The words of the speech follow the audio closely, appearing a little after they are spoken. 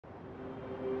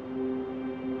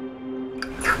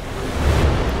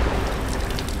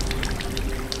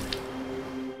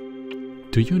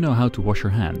Do you know how to wash your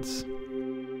hands?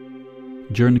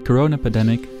 During the corona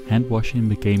pandemic, hand washing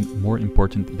became more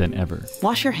important than ever.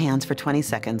 Wash your hands for 20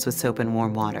 seconds with soap and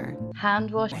warm water.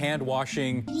 Hand washing. Hand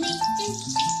washing.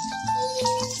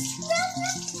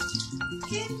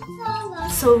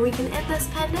 So we can end this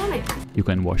pandemic. You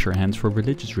can wash your hands for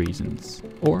religious reasons,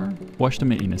 or wash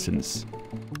them in innocence.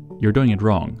 You're doing it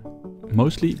wrong.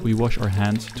 Mostly we wash our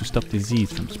hands to stop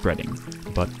disease from spreading,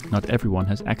 but not everyone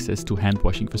has access to hand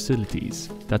washing facilities.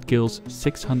 That kills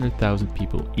 600,000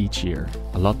 people each year,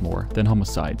 a lot more than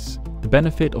homicides. The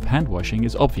benefit of hand washing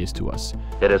is obvious to us.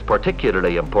 It is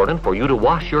particularly important for you to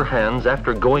wash your hands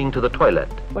after going to the toilet.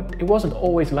 But it wasn't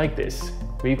always like this.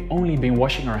 We've only been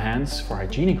washing our hands for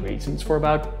hygienic reasons for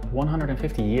about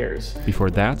 150 years. Before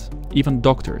that, even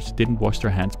doctors didn't wash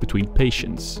their hands between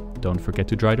patients. Don't forget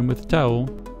to dry them with a towel.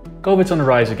 COVID's on the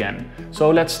rise again,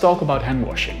 so let's talk about hand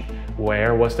washing.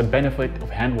 Where was the benefit of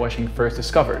hand washing first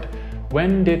discovered?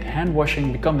 When did hand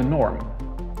washing become the norm?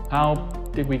 How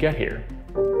did we get here?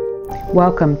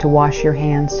 Welcome to Wash Your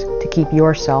Hands to keep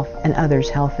yourself and others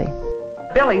healthy.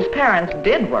 Billy's parents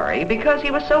did worry because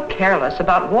he was so careless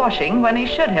about washing when he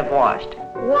should have washed.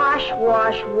 Wash,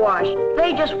 wash, wash.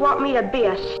 They just want me to be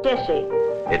a sissy.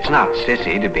 It's not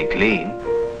sissy to be clean.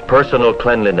 Personal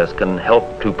cleanliness can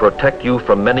help to protect you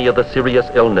from many of the serious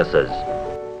illnesses.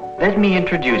 Let me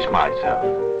introduce myself.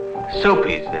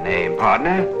 Soapy's the name,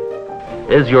 partner.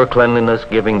 Is your cleanliness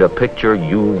giving the picture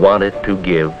you want it to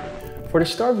give? For the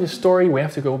start of the story, we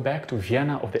have to go back to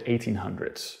Vienna of the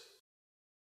 1800s.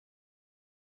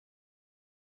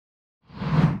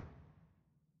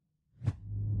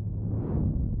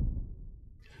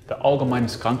 The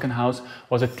Allgemeines Krankenhaus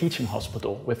was a teaching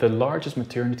hospital with the largest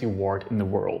maternity ward in the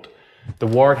world. The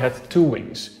ward had two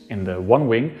wings. In the one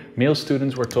wing, male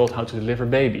students were taught how to deliver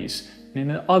babies, and in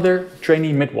the other,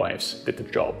 trainee midwives did the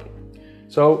job.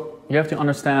 So you have to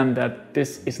understand that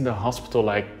this isn't a hospital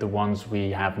like the ones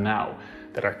we have now,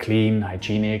 that are clean,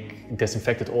 hygienic,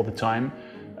 disinfected all the time.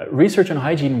 Research on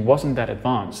hygiene wasn't that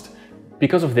advanced.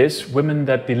 Because of this, women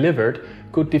that delivered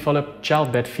could develop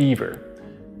childbed fever.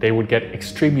 They would get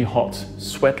extremely hot,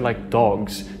 sweat like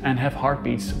dogs, and have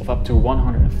heartbeats of up to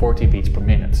 140 beats per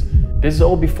minute. This is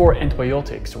all before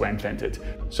antibiotics were invented,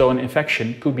 so an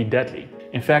infection could be deadly.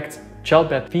 In fact,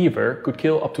 childbed fever could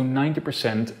kill up to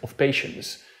 90% of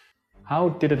patients. How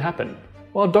did it happen?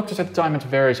 Well, doctors at the time had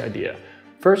various ideas.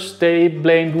 First, they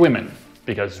blamed women,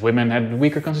 because women had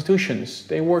weaker constitutions,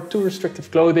 they wore too restrictive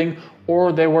clothing,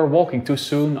 or they were walking too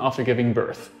soon after giving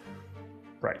birth.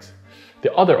 Right.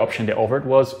 The other option they offered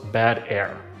was bad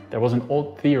air. There was an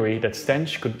old theory that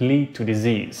stench could lead to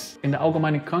disease. In the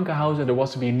Allgemeine Krankenhausen there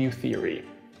was to be a new theory.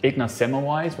 Ignaz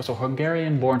Semmelweis was a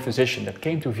Hungarian-born physician that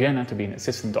came to Vienna to be an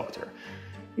assistant doctor.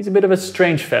 He's a bit of a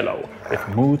strange fellow, with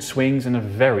mood swings and a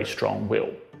very strong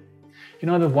will. You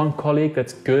know that one colleague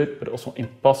that's good but also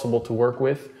impossible to work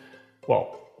with?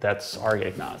 Well, that's our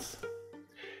Ignaz.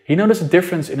 He noticed a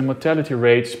difference in the mortality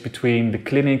rates between the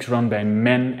clinics run by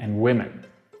men and women.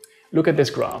 Look at this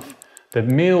graph. The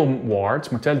male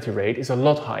ward's mortality rate is a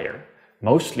lot higher,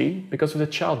 mostly because of the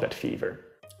childbed fever.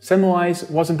 Semmelweis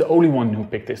wasn't the only one who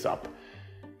picked this up.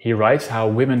 He writes how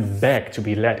women beg to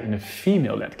be led in a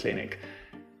female-led clinic.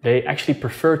 They actually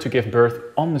prefer to give birth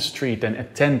on the street than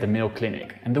attend the male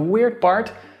clinic. And the weird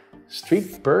part,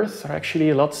 street births are actually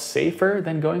a lot safer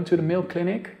than going to the male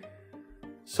clinic.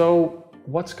 So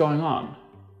what's going on?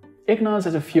 Ignaz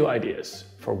has a few ideas.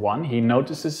 For one, he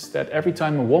notices that every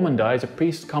time a woman dies, a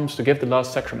priest comes to give the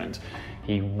last sacrament.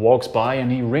 He walks by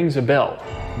and he rings a bell.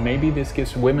 Maybe this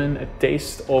gives women a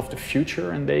taste of the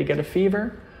future and they get a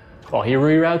fever? Well, he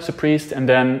reroutes the priest and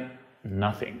then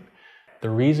nothing. The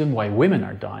reason why women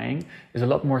are dying is a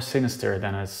lot more sinister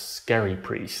than a scary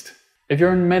priest. If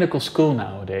you're in medical school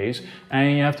nowadays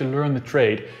and you have to learn the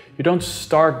trade, you don't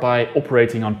start by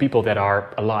operating on people that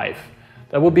are alive.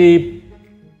 That would be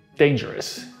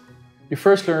dangerous. You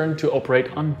first learn to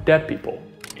operate on dead people.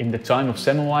 In the time of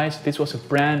Semmelweis, this was a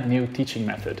brand new teaching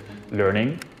method,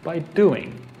 learning by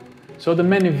doing. So the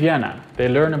men in Vienna, they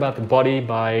learn about the body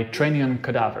by training on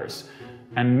cadavers.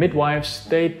 And midwives,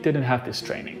 they didn't have this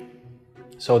training.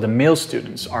 So the male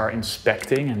students are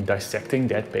inspecting and dissecting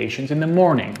dead patients in the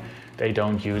morning. They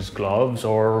don't use gloves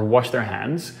or wash their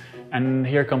hands. And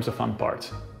here comes the fun part.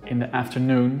 In the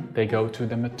afternoon, they go to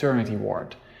the maternity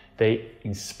ward. They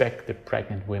inspect the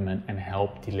pregnant women and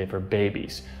help deliver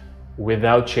babies.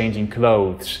 Without changing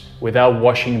clothes, without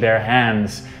washing their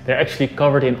hands. They're actually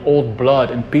covered in old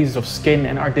blood and pieces of skin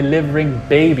and are delivering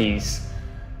babies.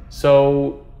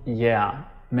 So yeah,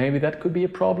 maybe that could be a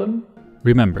problem?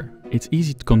 Remember, it's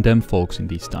easy to condemn folks in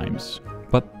these times.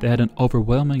 But they had an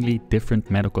overwhelmingly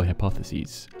different medical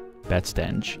hypothesis. Bad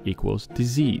stench equals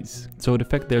disease. So the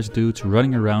fact there's dudes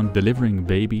running around delivering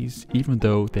babies even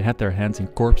though they had their hands in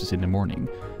corpses in the morning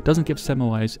doesn't give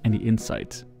Semmelweis any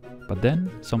insight. But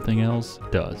then something else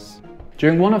does.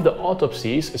 During one of the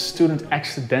autopsies, a student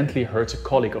accidentally hurts a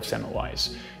colleague of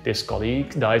Semmelweis. This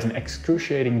colleague dies an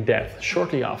excruciating death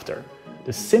shortly after.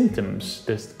 The symptoms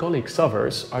this colleague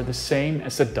suffers are the same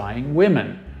as the dying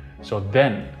women. So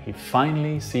then he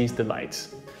finally sees the light.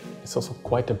 It's also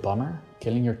quite a bummer,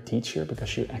 killing your teacher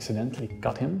because you accidentally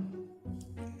cut him.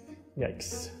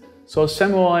 Yikes. So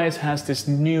Semmelweis has this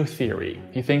new theory.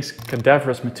 He thinks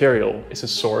cadaverous material is a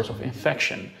source of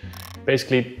infection.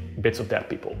 Basically, bits of dead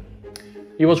people.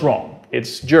 He was wrong,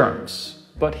 it's germs.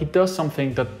 But he does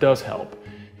something that does help.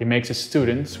 He makes his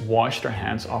students wash their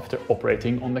hands after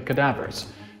operating on the cadavers.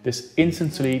 This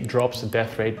instantly drops the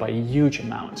death rate by a huge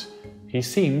amount. He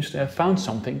seems to have found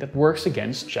something that works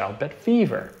against childbed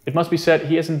fever. It must be said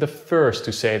he isn't the first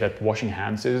to say that washing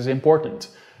hands is important.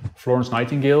 Florence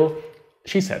Nightingale,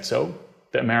 she said so.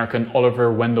 The American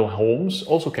Oliver Wendell Holmes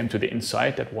also came to the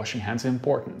insight that washing hands is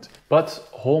important. But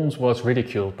Holmes was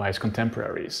ridiculed by his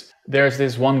contemporaries. There's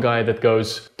this one guy that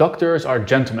goes, "Doctors are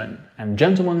gentlemen, and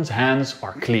gentlemen's hands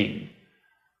are clean."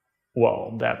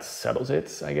 Well, that settles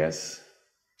it, I guess.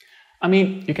 I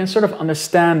mean, you can sort of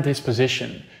understand his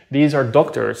position. These are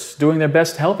doctors doing their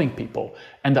best helping people.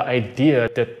 And the idea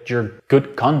that your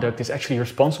good conduct is actually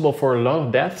responsible for a lot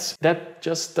of deaths, that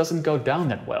just doesn't go down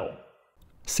that well.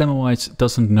 Semmelweis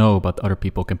doesn't know about other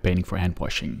people campaigning for hand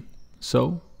washing,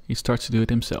 so he starts to do it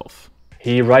himself.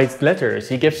 He writes letters,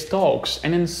 he gives talks,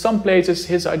 and in some places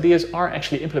his ideas are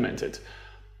actually implemented.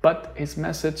 But his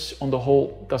message on the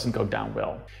whole doesn't go down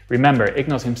well. Remember,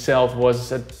 Ignaz himself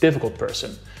was a difficult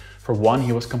person. For one,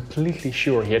 he was completely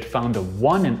sure he had found the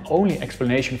one and only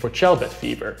explanation for childbed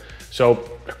fever. So,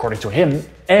 according to him,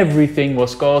 everything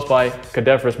was caused by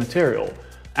cadaverous material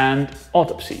and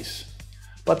autopsies.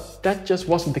 But that just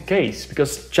wasn't the case,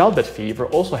 because childbed fever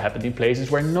also happened in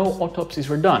places where no autopsies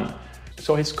were done.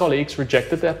 So his colleagues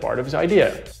rejected that part of his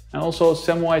idea. And also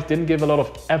Semmelweis didn't give a lot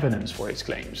of evidence for his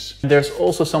claims. There's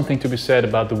also something to be said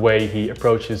about the way he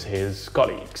approaches his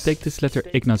colleagues. Take this letter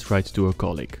Ignaz writes to a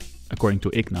colleague. According to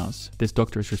Ignaz, this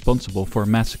doctor is responsible for a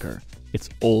massacre. It's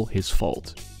all his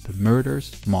fault. The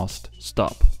murders must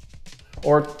stop.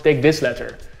 Or take this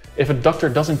letter. If a doctor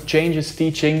doesn't change his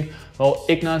teaching, well,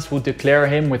 Ignaz would declare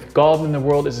him, with God in the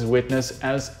world as his witness,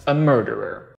 as a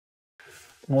murderer.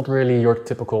 Not really your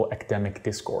typical academic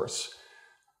discourse.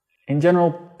 In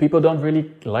general, people don't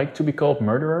really like to be called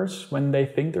murderers when they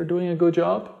think they're doing a good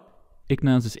job.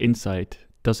 Ignaz's insight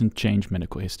doesn't change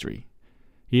medical history.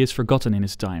 He is forgotten in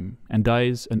his time and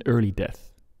dies an early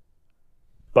death.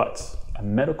 But a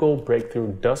medical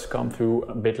breakthrough does come through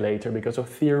a bit later because of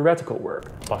theoretical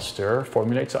work. Pasteur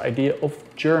formulates the idea of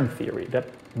germ theory, that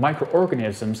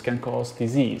microorganisms can cause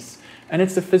disease. And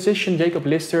it's the physician Jacob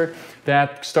Lister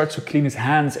that starts to clean his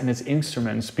hands and his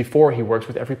instruments before he works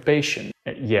with every patient.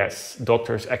 Yes,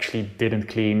 doctors actually didn't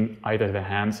clean either their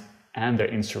hands and their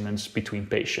instruments between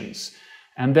patients.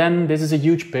 And then this is a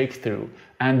huge breakthrough,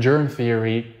 and germ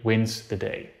theory wins the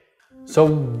day. So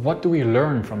what do we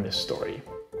learn from this story?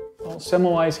 Well,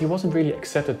 Semmelweis, he wasn't really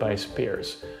accepted by his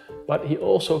peers, but he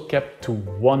also kept to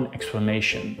one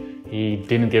explanation. He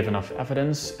didn't give enough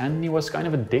evidence, and he was kind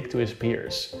of a dick to his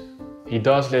peers. He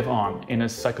does live on in a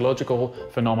psychological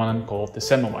phenomenon called the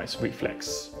Semmelweis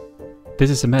reflex. This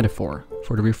is a metaphor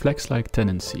for the reflex-like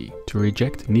tendency to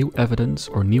reject new evidence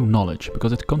or new knowledge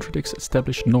because it contradicts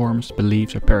established norms,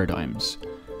 beliefs, or paradigms.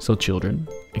 So children,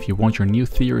 if you want your new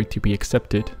theory to be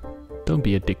accepted, don't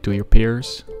be a dick to your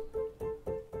peers.